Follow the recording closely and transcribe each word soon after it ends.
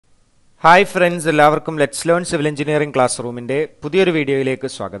Hi friends, എല്ലാവർക്കും let's learn civil engineering class റൂമിൻ്റെ പുതിയൊരു വീഡിയോയിലേക്ക്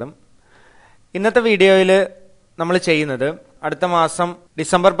സ്വാഗതം. ഇന്നത്തെ വീഡിയോയിൽ നമ്മൾ ചെയ്യുന്നത് അടുത്ത മാസം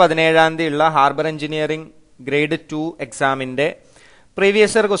ഡിസംബർ 17 ഉള്ള ഹാർബർ എഞ്ചിനീയറിംഗ് ഗ്രേഡ് 2 എക്സാമിൻ്റെ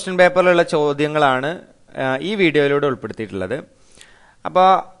പ്രീവിയസ് ഇയർ ക്വസ്റ്റ്യൻ പേപ്പറിലുള്ള ചോദ്യങ്ങളാണ് ഈ വീഡിയോയിലൂടെ ഉൾപ്പെടുത്തിയിട്ടുള്ളത്. അപ്പോൾ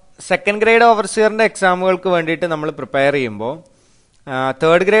സെക്കൻഡ് ഗ്രേഡ് ഓവർസിയറിൻ്റെ എക്സാമുകൾക്ക് വേണ്ടിയിട്ട് നമ്മൾ പ്രിപ്പയർ ചെയ്യുമ്പോൾ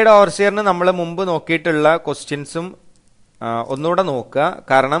തേർഡ് ഗ്രേഡ് ഓവർസിയറിന് നമ്മൾ മുമ്പ് നോക്കിയിട്ടുള്ള ക്വസ്റ്റ്യൻസും ഒന്നുകൂടെ നോക്കുക.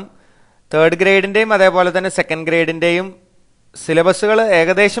 കാരണം തേർഡ് ഗ്രേഡിൻ്റെയും അതേപോലെ തന്നെ സെക്കൻഡ് ഗ്രേഡിൻ്റെയും സിലബസുകൾ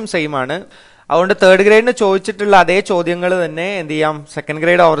ഏകദേശം സെയിം ആണ്. അതുകൊണ്ട് തേർഡ് ഗ്രേഡിന് ചോദിച്ചിട്ടുള്ള അതേ ചോദ്യങ്ങൾ തന്നെ എന്ത് ചെയ്യാം, സെക്കൻഡ്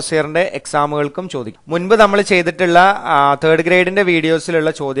ഗ്രേഡ് ഓവർസിയറിന്റെ എക്സാമുകൾക്കും ചോദിക്കും. മുൻപ് നമ്മൾ ചെയ്തിട്ടുള്ള തേർഡ് ഗ്രേഡിന്റെ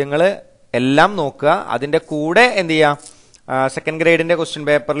വീഡിയോസിലുള്ള ചോദ്യങ്ങൾ എല്ലാം നോക്കുക. അതിന്റെ കൂടെ എന്ത് ചെയ്യാം, സെക്കൻഡ് ഗ്രേഡിന്റെ ക്വസ്റ്റ്യൻ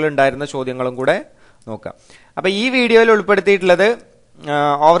പേപ്പറിൽ ഉണ്ടായിരുന്ന ചോദ്യങ്ങളും കൂടെ നോക്കുക. അപ്പൊ ഈ വീഡിയോയിൽ ഉൾപ്പെടുത്തിയിട്ടുള്ളത്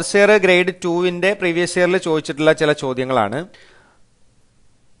ഓവർസിയർ ഗ്രേഡ് 2 പ്രീവിയസ് ഇയറിൽ ചോദിച്ചിട്ടുള്ള ചില ചോദ്യങ്ങളാണ്.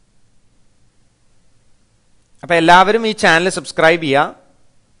 അപ്പൊ എല്ലാവരും ഈ ചാനൽ സബ്സ്ക്രൈബ് ചെയ്യുക.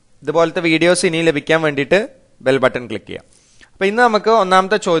 ഇതുപോലത്തെ വീഡിയോസ് ഇനി ലഭിക്കാൻ വേണ്ടിയിട്ട് ബെൽ ബട്ടൺ ക്ലിക്ക് ചെയ്യുക. അപ്പൊ ഇന്ന് നമുക്ക്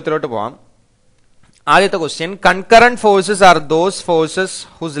ഒന്നാമത്തെ ചോദ്യത്തിലോട്ട് പോവാം. ആദ്യത്തെ question, concurrent forces are those forces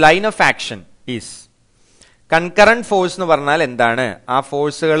whose line of action is. Concurrent force എന്ന് പറഞ്ഞാൽ എന്താണ്? ആ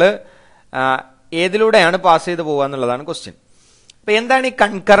ഫോഴ്സുകൾ ഏതിലൂടെയാണ് പാസ് ചെയ്ത് പോകുക എന്നുള്ളതാണ് ക്വസ്റ്റ്യൻ. അപ്പൊ എന്താണ് ഈ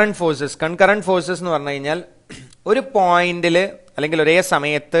കൺകറന്റ് ഫോഴ്സസ്? കൺകറന്റ് ഫോഴ്സസ് എന്ന് പറഞ്ഞു കഴിഞ്ഞാൽ ഒരു പോയിന്റിൽ അല്ലെങ്കിൽ ഒരേ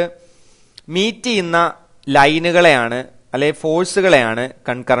സമയത്ത് മീറ്റ് ചെയ്യുന്ന ലൈനുകളെയാണ് അല്ലെങ്കിൽ ഫോഴ്സുകളെയാണ്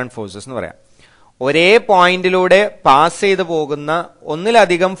കൺകറന്റ് ഫോഴ്സസ് എന്ന് പറയാം. ഒരേ പോയിന്റിലൂടെ പാസ് ചെയ്ത് പോകുന്ന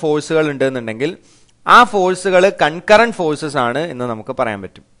ഒന്നിലധികം ഫോഴ്സുകൾ ഉണ്ടെന്നുണ്ടെങ്കിൽ ആ ഫോഴ്സുകൾ കൺകറന്റ് ഫോഴ്സസ് ആണ് എന്ന് നമുക്ക് പറയാൻ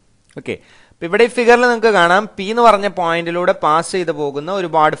പറ്റും. ഓക്കെ, അപ്പൊ ഇവിടെ ഈ ഫിഗറിൽ നിങ്ങൾക്ക് കാണാം, പി എന്ന് പറഞ്ഞ പോയിന്റിലൂടെ പാസ് ചെയ്ത് പോകുന്ന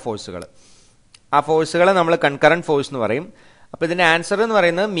ഒരുപാട് ഫോഴ്സുകൾ. ആ ഫോഴ്സുകളെ നമ്മൾ കൺകറന്റ് ഫോഴ്സ് എന്ന് പറയും. അപ്പൊ ഇതിന്റെ ആൻസർ എന്ന്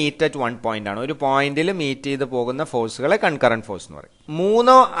പറയുന്നത് മീറ്റ് അറ്റ് വൺ പോയിന്റ് ആണ്. ഒരു പോയിന്റിൽ മീറ്റ് ചെയ്ത് പോകുന്ന ഫോഴ്സുകളെ കൺകറന്റ് ഫോഴ്സ് എന്ന് പറയും.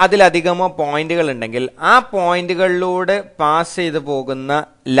 മൂന്നോ അതിലധികമോ പോയിന്റുകൾ ഉണ്ടെങ്കിൽ ആ പോയിന്റുകളിലൂടെ പാസ് ചെയ്ത് പോകുന്ന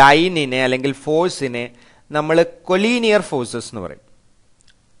ലൈനിനെ അല്ലെങ്കിൽ ഫോഴ്സിനെ നമ്മൾ കൊളീനിയർ ഫോഴ്സസ് എന്ന് പറയും.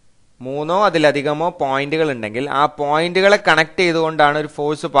 മൂന്നോ അതിലധികമോ പോയിന്റുകൾ ഉണ്ടെങ്കിൽ ആ പോയിന്റുകളെ കണക്ട് ചെയ്തുകൊണ്ടാണ് ഒരു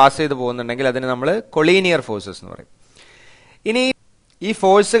ഫോഴ്സ് പാസ് ചെയ്ത് പോകുന്നുണ്ടെങ്കിൽ അതിന് നമ്മൾ കൊളീനിയർ ഫോഴ്സസ് എന്ന് പറയും. ഇനി ഈ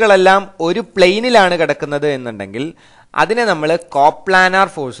ഫോഴ്സുകളെല്ലാം ഒരു പ്ലെയിനിലാണ് കിടക്കുന്നത് എന്നുണ്ടെങ്കിൽ അതിനെ നമ്മൾ കോപ്ലാനാർ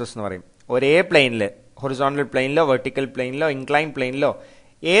ഫോഴ്സസ് എന്ന് പറയും. ഒരേ പ്ലെയിനിൽ, ഹൊറിസോണ്ടൽ പ്ലെയിനിലോ വെർട്ടിക്കൽ പ്ലെയിനിലോ ഇൻക്ലൈൻ പ്ലെയിനിലോ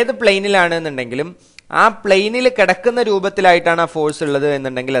ഏത് പ്ലെയിനിലാണ് എന്നുണ്ടെങ്കിലും ആ പ്ലെയിനിൽ കിടക്കുന്ന രൂപത്തിലായിട്ടാണ് ആ ഫോഴ്സ് ഉള്ളത്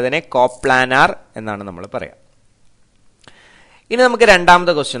എന്നുണ്ടെങ്കിൽ അതിനെ കോപ്ലാനാർ എന്നാണ് നമ്മൾ പറയാം. ഇനി നമുക്ക്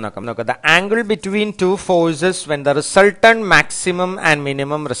രണ്ടാമത്തെ ക്വസ്റ്റ്യൻ നോക്കാം. The angle between two forces when the resultant maximum and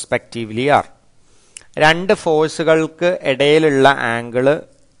minimum respectively R. രണ്ട് ഫോഴ്സുകൾക്ക് ഇടയിലുള്ള ആംഗിള്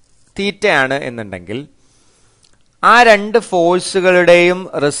തീറ്റയാണ് എന്നുണ്ടെങ്കിൽ ആ രണ്ട് ഫോഴ്സുകളുടെയും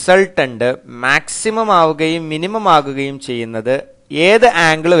റിസൾട്ടന്റ് മാക്സിമം ആവുകയും മിനിമം ആകുകയും ചെയ്യുന്നത് ഏത്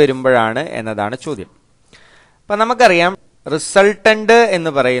ആംഗിൾ വരുമ്പോഴാണ് എന്നതാണ് ചോദ്യം. അപ്പൊ നമുക്കറിയാം, റിസൾട്ടന്റ്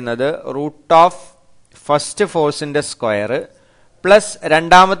എന്ന് പറയുന്നത് റൂട്ട് ഓഫ് ഫസ്റ്റ് ഫോഴ്സിന്റെ സ്ക്വയർ പ്ലസ്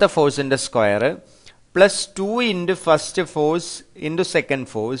രണ്ടാമത്തെ ഫോഴ്സിന്റെ square plus 2 into first force into second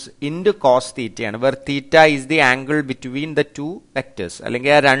force into cos തീറ്റയാണ്. Were theta is the angle between the two vectors.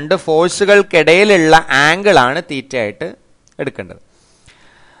 അല്ലെങ്കിൽ ആ രണ്ട് ഫോഴ്സുകൾക്കിടയിലുള്ള ആംഗിൾ ആണ് തീറ്റ ആയിട്ട് എടുക്കേണ്ടത്.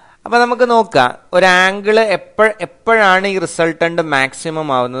 അപ്പൊ നമുക്ക് നോക്കാം, ഒരു ആംഗിള് എപ്പോഴാണ് ഈ റിസൾട്ടന്റ്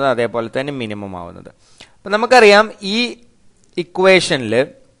മാക്സിമം ആവുന്നത് അതേപോലെ തന്നെ മിനിമം ആവുന്നത്. അപ്പൊ നമുക്കറിയാം, ഈ ഇക്വേഷനിൽ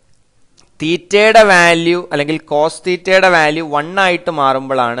തീറ്റയുടെ വാല്യൂ അല്ലെങ്കിൽ കോസ് തീറ്റയുടെ വാല്യൂ 1 ആയിട്ട്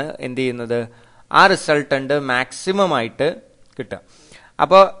മാറുമ്പോഴാണ് എന്ത് ചെയ്യുന്നത്, ആ റിസൾട്ടന്റ് മാക്സിമം ആയിട്ട് കിട്ടുക.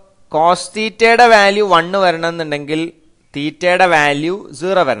 അപ്പോൾ കോസ് തീറ്റയുടെ വാല്യൂ 1 വരണം എന്നുണ്ടെങ്കിൽ തീറ്റയുടെ വാല്യൂ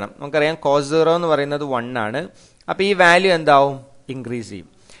 0 വരണം. നമുക്കറിയാം കോസ് 0 എന്ന് പറയുന്നത് 1 ആണ്. അപ്പൊ ഈ വാല്യൂ എന്താവും, ഇൻക്രീസ് ചെയ്യും.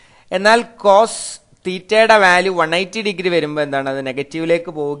 എന്നാൽ കോസ് തീറ്റയുടെ വാല്യൂ 180 ഡിഗ്രി വരുമ്പോൾ എന്താണ്, അത്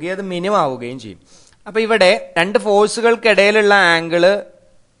നെഗറ്റീവിലേക്ക് പോവുകയും അത് മിനിമം ആവുകയും ചെയ്യും. അപ്പൊ ഇവിടെ രണ്ട് ഫോഴ്സുകൾക്കിടയിലുള്ള ആംഗിള്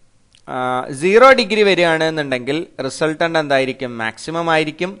 0 ഡിഗ്രി വരികയാണ് എന്നുണ്ടെങ്കിൽ റിസൾട്ടന്റ് എന്തായിരിക്കും, മാക്സിമം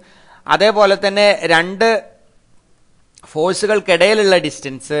ആയിരിക്കും. അതേപോലെ തന്നെ രണ്ട് ഫോഴ്സുകൾക്കിടയിലുള്ള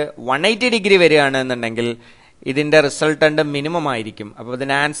ഡിസ്റ്റൻസ് 180 ഡിഗ്രി വരികയാണ് എന്നുണ്ടെങ്കിൽ ഇതിന്റെ റിസൾട്ടന്റ് മിനിമം ആയിരിക്കും. അപ്പോൾ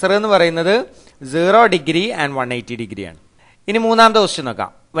ഇതിന്റെ ആൻസർ എന്ന് പറയുന്നത് 0 ഡിഗ്രി ആൻഡ് 180 ഡിഗ്രിയാണ്. ഇനി മൂന്നാമത്തെ ക്വസ്റ്റ്യൻ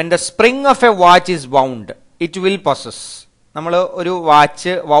നോക്കാം. When the spring of A watch is wound it will possess. നമ്മൾ ഒരു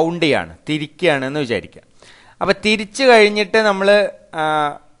വാച്ച് വൗണ്ട് ചെയ്യാണ്, തിരിക്കുകയാണ് എന്ന് വിചാരിക്കുക. അപ്പൊ തിരിച്ചു കഴിഞ്ഞിട്ട് നമ്മൾ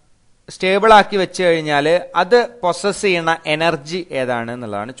സ്റ്റേബിൾ ആക്കി വെച്ച് കഴിഞ്ഞാൽ അത് പൊസസ് ചെയ്യുന്ന എനർജി ഏതാണ്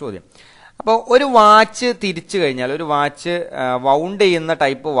എന്നുള്ളതാണ് ചോദ്യം. അപ്പോൾ ഒരു വാച്ച് തിരിച്ചു കഴിഞ്ഞാൽ, ഒരു വാച്ച് വൗണ്ട് ചെയ്യുന്ന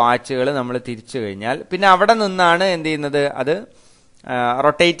ടൈപ്പ് വാച്ചുകൾ നമ്മൾ തിരിച്ചു കഴിഞ്ഞാൽ പിന്നെ അവിടെ നിന്നാണ് എന്ത് ചെയ്യുന്നത്, അത്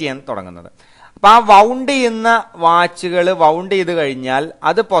റൊട്ടേറ്റ് ചെയ്യാൻ തുടങ്ങുന്നത്. അപ്പൊ ആ വൗണ്ട് ചെയ്യുന്ന വാച്ചുകൾ വൗണ്ട് ചെയ്ത് കഴിഞ്ഞാൽ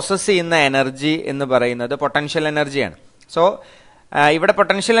അത് പൊസസ് ചെയ്യുന്ന എനർജി എന്ന് പറയുന്നത് പൊട്ടൻഷ്യൽ എനർജിയാണ്. സോ ഇവിടെ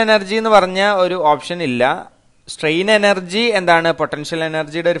പൊട്ടൻഷ്യൽ എനർജി എന്ന് പറഞ്ഞ ഒരു ഓപ്ഷൻ ഇല്ല. സ്ട്രെയിൻ എനർജി എന്താണ്? പൊട്ടൻഷ്യൽ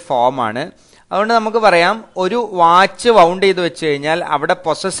എനർജിയുടെ ഒരു ഫോമാണ്. അതുകൊണ്ട് നമുക്ക് പറയാം ഒരു വാച്ച് വൗണ്ട് ചെയ്ത് വെച്ച് കഴിഞ്ഞാൽ അവിടെ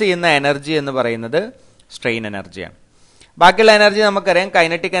പൊസസ് ചെയ്യുന്ന എനർജി എന്ന് പറയുന്നത് സ്ട്രെയിൻ എനർജിയാണ്. ബാക്കിയുള്ള എനർജി നമുക്കറിയാം.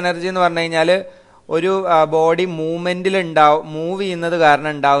 കൈനറ്റിക് എനർജി എന്ന് പറഞ്ഞു കഴിഞ്ഞാൽ ഒരു ബോഡി മൂവ്മെന്റിൽ മൂവ് ചെയ്യുന്നത്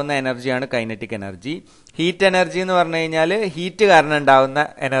കാരണം ഉണ്ടാവുന്ന എനർജിയാണ് കൈനറ്റിക് എനർജി. ഹീറ്റ് എനർജി എന്ന് പറഞ്ഞു കഴിഞ്ഞാൽ ഹീറ്റ് കാരണം ഉണ്ടാവുന്ന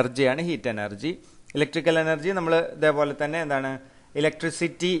എനർജിയാണ് ഹീറ്റ് എനർജി. ഇലക്ട്രിക്കൽ എനർജി നമ്മൾ ഇതേപോലെ തന്നെ എന്താണ്?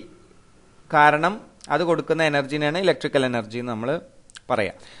 ഇലക്ട്രിസിറ്റി കാരണം അത് കൊടുക്കുന്ന എനർജിനെയാണ് ഇലക്ട്രിക്കൽ എനർജി എന്ന് നമ്മൾ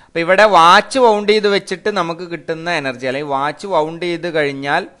പറയാം. അപ്പൊ ഇവിടെ വാച്ച് വൗണ്ട് ചെയ്ത് വെച്ചിട്ട് നമുക്ക് കിട്ടുന്ന എനർജി, അല്ലെങ്കിൽ വാച്ച് വൗണ്ട് ചെയ്ത്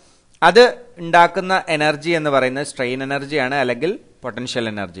കഴിഞ്ഞാൽ അത് ഉണ്ടാക്കുന്ന എനർജി എന്ന് പറയുന്നത് സ്ട്രെയിൻ എനർജിയാണ്, അല്ലെങ്കിൽ പൊട്ടൻഷ്യൽ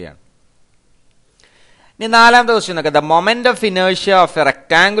എനർജിയാണ്. ഇനി നാലാമത്തെ ക്വസ്റ്റ്യൻ നോക്കാം. The moment of inertia of A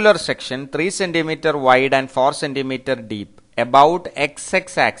rectangular section 3 cm wide and 4 cm deep about XX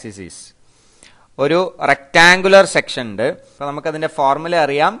axis is. ഒരു റെക്ടാംഗുലർ സെക്ഷൻ ഉണ്ട്. അപ്പൊ നമുക്കതിന്റെ ഫോർമുല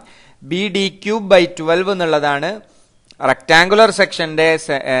അറിയാം. BD3/12 എന്നുള്ളതാണ് റെക്ടാംഗുലർ സെക്ഷന്റെ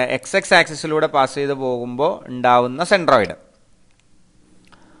XX ആക്സിസിലൂടെ പാസ് ചെയ്ത് പോകുമ്പോൾ ഉണ്ടാവുന്ന സെൻട്രോയിഡ്.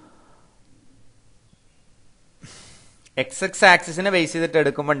 XX ആക്സിസിനെ ബേസ് ചെയ്തിട്ട്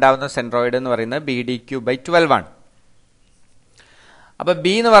എടുക്കുമ്പോൾ ഉണ്ടാവുന്ന സെൻട്രോയിഡ് എന്ന് പറയുന്നത് BD3/12 ആണ്. അപ്പൊ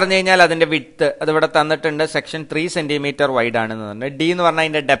ബി എന്ന് പറഞ്ഞു കഴിഞ്ഞാൽ അതിന്റെ വിഡ്ത്ത് അത് ഇവിടെ തന്നിട്ടുണ്ട്. സെക്ഷൻ 3 cm വൈഡ് ആണെന്ന് പറഞ്ഞത്. ഡി എന്ന് പറഞ്ഞാൽ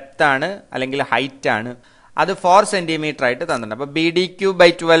അതിന്റെ ഡെപ്ത് ആണ്, അല്ലെങ്കിൽ ഹൈറ്റ് ആണ്. അത് 4 cm ആയിട്ട് തന്നിട്ടുണ്ട്. അപ്പൊ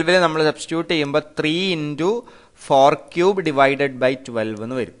BD3/12 നമ്മൾ സബ്സ്റ്റിറ്റ്യൂട്ട് ചെയ്യുമ്പോൾ 3 × 4³ ഡിവൈഡഡ് ബൈ 12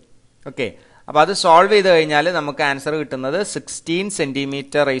 എന്ന് വരും. ഓക്കെ, അപ്പൊ അത് സോൾവ് ചെയ്ത് കഴിഞ്ഞാൽ നമുക്ക് ആൻസർ കിട്ടുന്നത് 16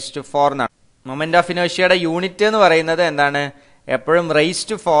 cm/4 എന്നാണ്. മൊമെന്റ് ഓഫ് ഇനേർഷ്യയുടെ യൂണിറ്റ് എന്ന് പറയുന്നത് എന്താണ്? എപ്പോഴും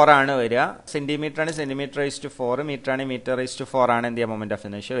 ⁴ ആണ് വരിക. സെന്റിമീറ്റർ ആണ് cm/4, മീറ്റർ ആണ് m/4 ആണ് എന്ത് ചെയ്യുക? മൊമെന്റ് ഓഫ്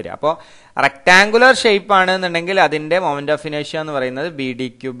ഇനേർഷ്യ വരിക. അപ്പോൾ റെക്ടാംഗുലർ ഷേപ്പ് ആണെന്നുണ്ടെങ്കിൽ അതിന്റെ മൊമെന്റ് ഓഫ് ഇനേർഷ്യ എന്ന് പറയുന്നത്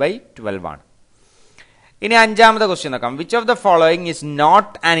BD3/12 ആണ്. ഇനി അഞ്ചാമത്തെ ക്വസ്റ്റ്യൻ നോക്കാം. Which of the following is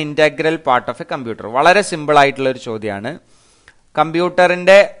not an integral part of A computer? വളരെ സിമ്പിൾ ആയിട്ടുള്ള ഒരു ചോദ്യമാണ്.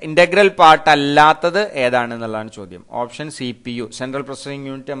 കമ്പ്യൂട്ടറിന്റെ ഇന്റഗ്രൽ പാർട്ട് അല്ലാത്തത് ഏതാണെന്നുള്ളതാണ് ചോദ്യം. Option CPU, central processing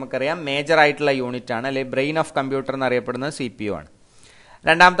unit. നമുക്കറിയാം മേജർ ആയിട്ടുള്ള യൂണിറ്റ് ആണ്, അല്ലെങ്കിൽ ബ്രെയിൻ ഓഫ് കമ്പ്യൂട്ടർ എന്നറിയപ്പെടുന്നത് CPU ആണ്.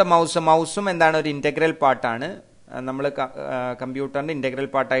 രണ്ടാമത്തെ മൗസും എന്താണ്? ഒരു ഇന്റഗ്രൽ പാർട്ടാണ്. നമ്മൾ കമ്പ്യൂട്ടറിന്റെ ഇന്റഗ്രൽ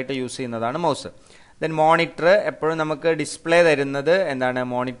പാർട്ടായിട്ട് യൂസ് ചെയ്യുന്നതാണ് മൗസ്. ദെൻ മോണിറ്റർ എപ്പോഴും നമുക്ക് ഡിസ്പ്ലേ തരുന്നത് എന്താണ്?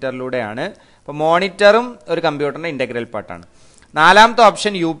 മോണിറ്ററിലൂടെയാണ്. അപ്പോൾ മോണിറ്ററും ഒരു കമ്പ്യൂട്ടറിന്റെ ഇന്റഗ്രൽ പാർട്ടാണ്. നാലാമത്തെ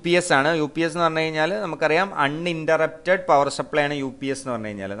ഓപ്ഷൻ UPS ആണ്. UPS എന്ന് പറഞ്ഞു കഴിഞ്ഞാൽ നമുക്കറിയാം അൺഇന്ററപ്റ്റഡ് പവർ സപ്ലൈ ആണ് UPS എന്ന് പറഞ്ഞു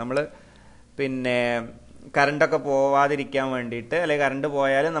കഴിഞ്ഞാൽ. നമ്മൾ പിന്നെ കറണ്ടൊക്കെ പോവാതിരിക്കാൻ വേണ്ടിയിട്ട്, അല്ലെങ്കിൽ കറണ്ട്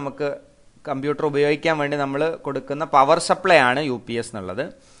പോയാൽ നമുക്ക് കമ്പ്യൂട്ടർ ഉപയോഗിക്കാൻ വേണ്ടി നമ്മൾ കൊടുക്കുന്ന പവർ സപ്ലൈ ആണ് UPS എന്നുള്ളത്.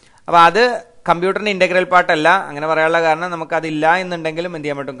 അപ്പോൾ അത് കമ്പ്യൂട്ടറിന്റെ ഇന്റഗ്രൽ പാർട്ടല്ല. അങ്ങനെ പറയാനുള്ള കാരണം നമുക്ക് അതില്ല എന്നുണ്ടെങ്കിലും എന്ത്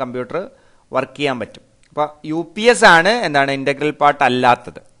ചെയ്യാൻ പറ്റും? കമ്പ്യൂട്ടർ വർക്ക് ചെയ്യാൻ പറ്റും. അപ്പോൾ UPS ആണ് എന്താണ്? ഇന്റഗ്രൽ പാർട്ട്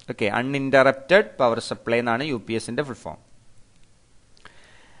അല്ലാത്തത്. ഓക്കെ, അൺഇന്ററപ്റ്റഡ് പവർ സപ്ലൈ എന്നാണ് UPSന്റെ ഫുൾ ഫോം.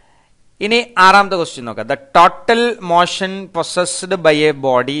 ഇനി ആറാമത്തെ ക്വസ്റ്റ്യൻ നോക്കാം. The total motion possessed by A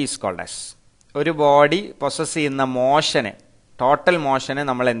body is called as. ഒരു ബോഡി പൊസസ് ചെയ്യുന്ന മോഷനെ, ടോട്ടൽ മോഷനെ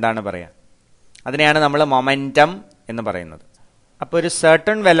നമ്മൾ എന്താണ് പറയുക? അതിനെയാണ് നമ്മൾ മൊമെന്റം എന്ന് പറയുന്നത്. അപ്പോൾ ഒരു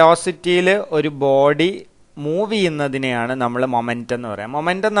സർട്ടൺ വെലോസിറ്റിയിൽ ഒരു ബോഡി മൂവ് ചെയ്യുന്നതിനെയാണ് നമ്മൾ മൊമെന്റം എന്ന് പറയാം.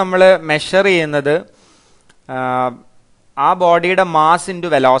 മൊമെന്റം നമ്മൾ മെഷർ ചെയ്യുന്നത് ആ ബോഡിയുടെ മാസ് ഇൻറ്റു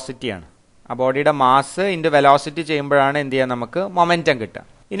വെലോസിറ്റിയാണ്. ആ ബോഡിയുടെ മാസ് ഇൻറ്റു വെലോസിറ്റി ചെയ്യുമ്പോഴാണ് എന്ത് ചെയ്യുക? നമുക്ക് മൊമെന്റം കിട്ടുക.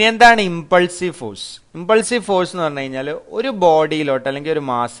 ഇനി എന്താണ് ഇമ്പൾസീവ് ഫോഴ്സ്? ഇമ്പൾസീവ് ഫോഴ്സ് എന്ന് പറഞ്ഞു കഴിഞ്ഞാൽ ഒരു ബോഡിയിലോട്ട് അല്ലെങ്കിൽ ഒരു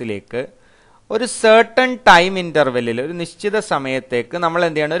മാസിലേക്ക് ഒരു സർട്ടൺ ടൈം ഇന്റർവെല്ലിൽ, ഒരു നിശ്ചിത സമയത്തേക്ക് നമ്മൾ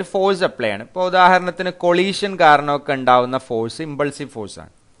എന്ത് ചെയ്യണം? ഒരു ഫോഴ്സ് അപ്ലൈ ആണ്. ഇപ്പോൾ ഉദാഹരണത്തിന് കൊളീഷൻ കാരണമൊക്കെ ഉണ്ടാവുന്ന ഫോഴ്സ് ഇമ്പൾസീവ് ഫോഴ്സ്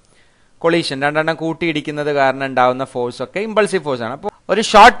ആണ്. കൊളീഷൻ, രണ്ടെണ്ണം കൂട്ടിയിടിക്കുന്നത് കാരണം ഉണ്ടാവുന്ന ഫോഴ്സ് ഒക്കെ ഇമ്പൾസീവ് ഫോഴ്സ് ആണ്. അപ്പോൾ ഒരു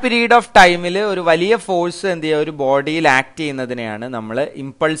ഷോർട്ട് പീരീഡ് ഓഫ് ടൈമിൽ ഒരു വലിയ ഫോഴ്സ് എന്ത് ചെയ്യുക? ഒരു ബോഡിയിൽ ആക്ട് ചെയ്യുന്നതിനെയാണ് നമ്മൾ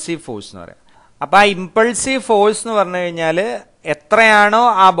ഇമ്പൾസീവ് ഫോഴ്സ് എന്ന് പറയുക. അപ്പൊ ആ ഇമ്പൾസീവ് ഫോഴ്സ് എന്ന് പറഞ്ഞു കഴിഞ്ഞാൽ എത്രയാണോ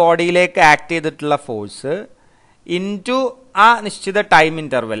ആ ബോഡിയിലേക്ക് ആക്ട് ചെയ്തിട്ടുള്ള ഫോഴ്സ് ഇൻറ്റു ആ നിശ്ചിത ടൈം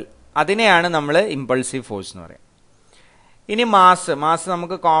ഇന്റർവെൽ, അതിനെയാണ് നമ്മൾ ഇമ്പൾസീവ് ഫോഴ്സ് എന്ന് പറയുക. ഇനി മാസ്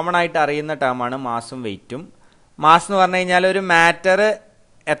നമുക്ക് കോമൺ ആയിട്ട് അറിയുന്ന ടേമാണ് മാസും വെയിറ്റും. മാസ് എന്ന് പറഞ്ഞു കഴിഞ്ഞാൽ ഒരു മാറ്റർ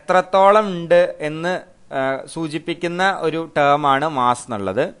എത്രത്തോളം ഉണ്ട് എന്ന് സൂചിപ്പിക്കുന്ന ഒരു ടേമാണ് മാസ്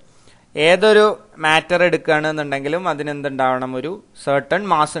എന്നുള്ളത്. ഏതൊരു മാറ്റർ എടുക്കുകയാണെന്നുണ്ടെങ്കിലും അതിനെന്തുണ്ടാവണം? ഒരു സർട്ടൺ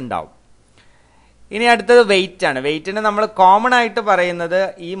മാസ് ഉണ്ടാവും. ഇനി അടുത്തത് വെയിറ്റ് ആണ്. വെയിറ്റിനെ നമ്മൾ കോമൺ ആയിട്ട് പറയുന്നത്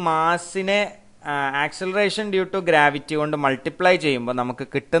ഈ മാസിനെ ആക്സിലറേഷൻ ഡ്യൂ ടു ഗ്രാവിറ്റി കൊണ്ട് മൾട്ടിപ്ലൈ ചെയ്യുമ്പോൾ നമുക്ക്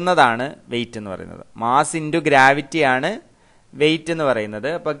കിട്ടുന്നതാണ് വെയിറ്റ് എന്ന് പറയുന്നത്. മാസ് ഇൻറ്റു ഗ്രാവിറ്റി ആണ് വെയിറ്റ് എന്ന് പറയുന്നത്.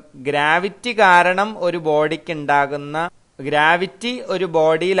 അപ്പൊ ഗ്രാവിറ്റി കാരണം ഒരു ബോഡിക്ക് ഉണ്ടാകുന്ന, ഗ്രാവിറ്റി ഒരു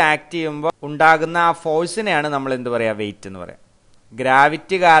ബോഡിയിൽ ആക്ട് ചെയ്യുമ്പോൾ ഉണ്ടാകുന്ന ആ ഫോഴ്സിനെയാണ് നമ്മൾ എന്ത് പറയാ? വെയിറ്റ് എന്ന് പറയാം.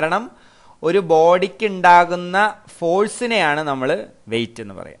 ഗ്രാവിറ്റി കാരണം ഒരു ബോഡിക്ക് ഉണ്ടാകുന്ന ഫോഴ്സിനെയാണ് നമ്മൾ വെയിറ്റ്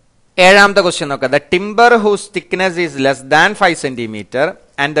എന്ന് പറയാം. ഏഴാമത്തെ ക്വസ്റ്റ്യൻ നോക്കാം. The timber whose thickness is less than 5 centimetre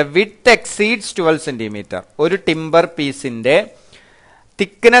and the width exceeds 12 centimetre. ഒരു ടിംബർ പീസിന്റെ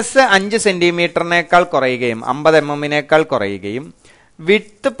തിക്നെസ് 5 സെന്റിമീറ്ററിനേക്കാൾ കുറയുകയും 50 mm കുറയുകയും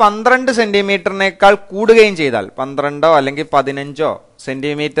വിഡ്ത്ത് 12 സെന്റിമീറ്ററിനേക്കാൾ കൂടുകയും ചെയ്താൽ, 12 അല്ലെങ്കിൽ 15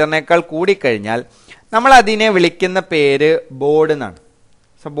 സെന്റിമീറ്ററിനേക്കാൾ കൂടിക്കഴിഞ്ഞാൽ നമ്മൾ അതിനെ വിളിക്കുന്ന പേര് ബോർഡ് എന്നാണ്.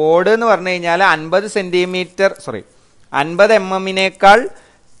 സോ ബോർഡ് എന്ന് പറഞ്ഞു കഴിഞ്ഞാൽ 50 mm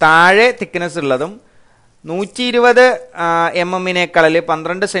താഴെ തിക്നെസ് ഉള്ളതും 120 mm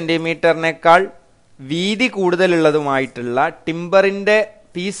 12 സെന്റിമീറ്ററിനേക്കാൾ വീതി കൂടുതലുള്ളതുമായിട്ടുള്ള ടിംബറിന്റെ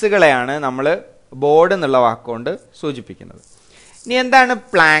പീസുകളെയാണ് നമ്മൾ ബോർഡ് എന്നുള്ള വാക്കുകൊണ്ട് സൂചിപ്പിക്കുന്നത്. ഇനി എന്താണ്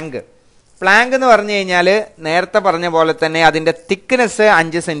പ്ലാങ്ക്? പ്ലാങ്ക് എന്ന് പറഞ്ഞു കഴിഞ്ഞാൽ നേരത്തെ പറഞ്ഞ പോലെ തന്നെ അതിന്റെ തിക്നെസ്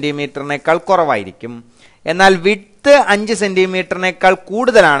 5 സെന്റിമീറ്ററിനേക്കാൾ കുറവായിരിക്കും. എന്നാൽ വിഡ്ത്ത് 5 സെന്റിമീറ്ററിനേക്കാൾ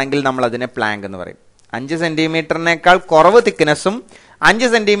കൂടുതലാണെങ്കിൽ നമ്മൾ അതിനെ പ്ലാങ്ക് എന്ന് പറയും. 5 സെന്റിമീറ്ററിനേക്കാൾ കുറവ് തിക്നെസ്സും 5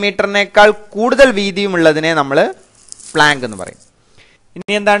 സെന്റിമീറ്ററിനേക്കാൾ കൂടുതൽ വീതിയുമുള്ളതിനെ നമ്മൾ പ്ലാങ്ക് എന്ന് പറയും.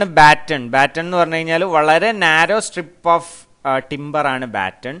 ഇനി എന്താണ് ബാറ്റൺ? ബാറ്റൺ എന്ന് പറഞ്ഞു കഴിഞ്ഞാൽ വളരെ നാരോ സ്ട്രിപ്പ് ഓഫ് ടിംബർ ആണ്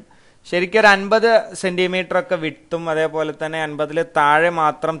ബാറ്റൺ. ശരിക്കും ഒരു 50 സെന്റിമീറ്റർ ഒക്കെ വിഡ്ത്തും അതേപോലെ തന്നെ 50 താഴെ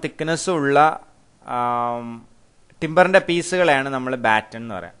മാത്രം തിക്നെസ്സും ഉള്ള ടിംബറിന്റെ പീസുകളെയാണ് നമ്മൾ ബാറ്റൺ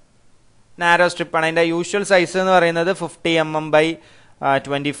എന്ന് പറയാം. നാരോ സ്ട്രിപ്പാണ്. അതിന്റെ യൂഷ്വൽ സൈസ് എന്ന് പറയുന്നത് 50 mm by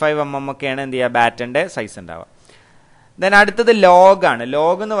 25 mm ഒക്കെയാണ് എന്ത് ചെയ്യുക ബാറ്റന്റെ സൈസ് ഉണ്ടാവുക. ദെൻ അടുത്തത് ലോഗ് ആണ്.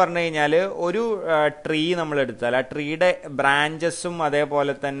 ലോഗ് എന്ന് പറഞ്ഞു കഴിഞ്ഞാൽ ഒരു ട്രീ നമ്മൾ എടുത്താൽ ആ ട്രീയുടെ ബ്രാഞ്ചസും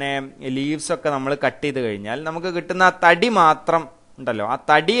അതേപോലെ തന്നെ ലീവ്സ് ഒക്കെ നമ്മൾ കട്ട് ചെയ്ത് കഴിഞ്ഞാൽ നമുക്ക് കിട്ടുന്ന ആ തടി മാത്രം ഉണ്ടല്ലോ, ആ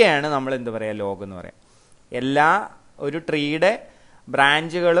തടിയാണ് നമ്മൾ എന്ത് പറയുക ലോഗ് എന്ന് പറയാം. ഒരു ട്രീയുടെ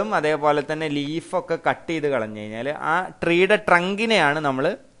ബ്രാഞ്ചുകളും അതേപോലെ തന്നെ ലീഫൊക്കെ കട്ട് ചെയ്ത് കളഞ്ഞു കഴിഞ്ഞാൽ ആ ട്രീയുടെ ട്രങ്കിനെയാണ് നമ്മൾ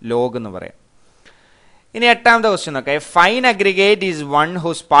ലോഗ് എന്ന് പറയാം. ഇനി എട്ടാമത്തെ ക്വസ്റ്റ്യൻ നോക്കാം. Fine aggregate is one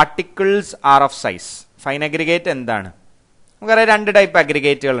whose particles R of size. Fine aggregate എന്താണ്? നമുക്കറിയാം 2 type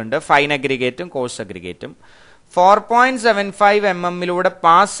അഗ്രിഗേറ്റുകളുണ്ട്, fine അഗ്രിഗേറ്റും course അഗ്രിഗേറ്റും. 4.75 mm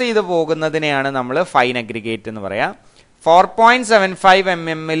pass ചെയ്ത് പോകുന്നതിനെയാണ് നമ്മൾ ഫൈൻ അഗ്രിഗേറ്റ് എന്ന് പറയാം. 4.75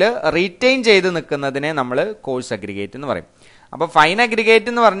 mm റീറ്റെയിൻ ചെയ്ത് നിൽക്കുന്നതിനെ നമ്മൾ കോഴ്സ് അഗ്രിഗേറ്റ് എന്ന് പറയും. അപ്പോൾ ഫൈൻ അഗ്രിഗേറ്റ്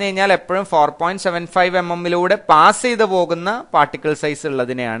എന്ന് പറഞ്ഞു കഴിഞ്ഞാൽ എപ്പോഴും 4.75 mm പാസ് ചെയ്ത് പോകുന്ന പാർട്ടിക്കിൾ സൈസ്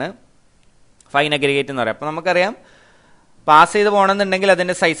ഉള്ളതിനെയാണ് ഫൈൻ അഗ്രിഗേറ്റ് എന്ന് പറയാം. അപ്പോൾ നമുക്കറിയാം പാസ് ചെയ്ത് പോകണമെന്നുണ്ടെങ്കിൽ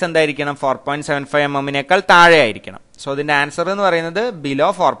അതിന്റെ സൈസ് എന്തായിരിക്കണം? 4.75 mm താഴെ ആയിരിക്കണം. സോ അതിന്റെ ആൻസർ എന്ന് പറയുന്നത് ബിലോ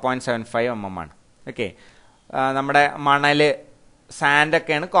 4.75 mm ആണ്. ഓക്കെ, നമ്മുടെ മണല് സാൻഡ്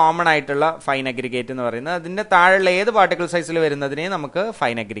ഒക്കെയാണ് കോമൺ ആയിട്ടുള്ള ഫൈൻ അഗ്രിഗേറ്റ് എന്ന് പറയുന്നത്. അതിന്റെ താഴെയുള്ള ഏത് പാർട്ടിക്കിൾ സൈസിൽ വരുന്നതിനെ നമുക്ക്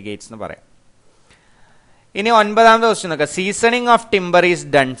ഫൈൻ അഗ്രിഗേറ്റ്സ് എന്ന് പറയാം. ഇനി 9ാമത്തെ ക്വസ്റ്റ്യൻ നോക്കാം. Seasoning of timber is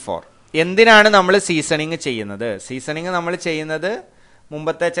done for. എന്തിനാണ് നമ്മൾ സീസണിങ് ചെയ്യുന്നത്? സീസണിങ് നമ്മൾ ചെയ്യുന്നത്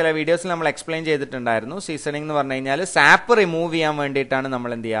മുമ്പത്തെ ചില വീഡിയോസിൽ നമ്മൾ എക്സ്പ്ലെയിൻ ചെയ്തിട്ടുണ്ടായിരുന്നു. സീസണിങ് എന്ന് പറഞ്ഞു കഴിഞ്ഞാൽ സാപ്പ് റിമൂവ് ചെയ്യാൻ വേണ്ടിയിട്ടാണ് നമ്മൾ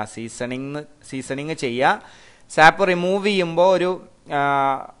എന്ത് ചെയ്യുക സീസണിങ് ചെയ്യുക. സാപ്പ് റിമൂവ് ചെയ്യുമ്പോൾ ഒരു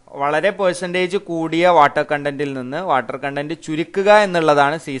വളരെ പെർസെൻറ്റേജ് കൂടിയ വാട്ടർ കണ്ടന്റിൽ നിന്ന് വാട്ടർ കണ്ടന്റ് ചുരുക്കുക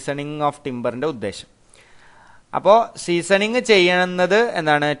എന്നുള്ളതാണ് സീസണിങ് ഓഫ് ടിംബറിന്റെ ഉദ്ദേശം. അപ്പോൾ സീസണിങ് ചെയ്യുന്നത്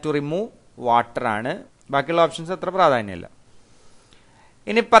എന്താണ്? ടു റിമൂവ് വാട്ടർ ആണ്. ബാക്കിയുള്ള ഓപ്ഷൻസ് അത്ര പ്രാധാന്യമില്ല.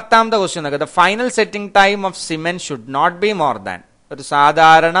 ഇനി 10ാമത്തെ ക്വസ്റ്റ്യൻ നോക്കുക. The final setting time of cement should not be more than. ഒരു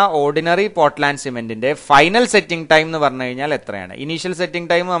സാധാരണ ordinary Portland സിമെന്റിന്റെ final setting time എന്ന് പറഞ്ഞു കഴിഞ്ഞാൽ എത്രയാണ്? ഇനീഷ്യൽ സെറ്റിംഗ്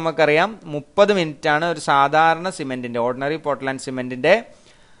ടൈം നമുക്കറിയാം 30 മിനിറ്റ് ആണ്. ഒരു സാധാരണ സിമെന്റിന്റെ ordinary Portland സിമെന്റിന്റെ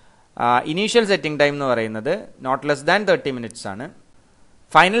initial setting time എന്ന് പറയുന്നത് നോട്ട് ലെസ് ദാൻ 30 മിനിറ്റ്സ് ആണ്.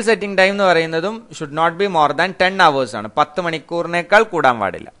 ഫൈനൽ സെറ്റിംഗ് ടൈം എന്ന് പറയുന്നതും should not be more than 10 hours ആണ്. 10 മണിക്കൂറിനേക്കാൾ കൂടാൻ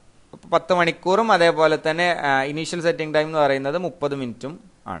പാടില്ല. 10 മണിക്കൂറും അതേപോലെ തന്നെ ഇനീഷ്യൽ സെറ്റിംഗ് ടൈം എന്ന് പറയുന്നത് 30 മിനിറ്റും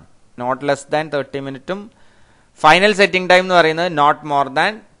ആണ്. നോട്ട് ലെസ് ദാൻ 30 മിനിറ്റും ഫൈനൽ സെറ്റിംഗ് ടൈം എന്ന് പറയുന്നത് നോട്ട് മോർ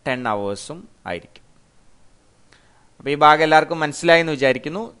ദാൻ 10 hours ആയിരിക്കും. അപ്പോൾ ഈ ഭാഗം എല്ലാവർക്കും മനസ്സിലായി എന്ന്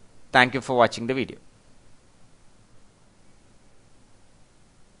വിചാരിക്കുന്നു. Thank you for watching the video.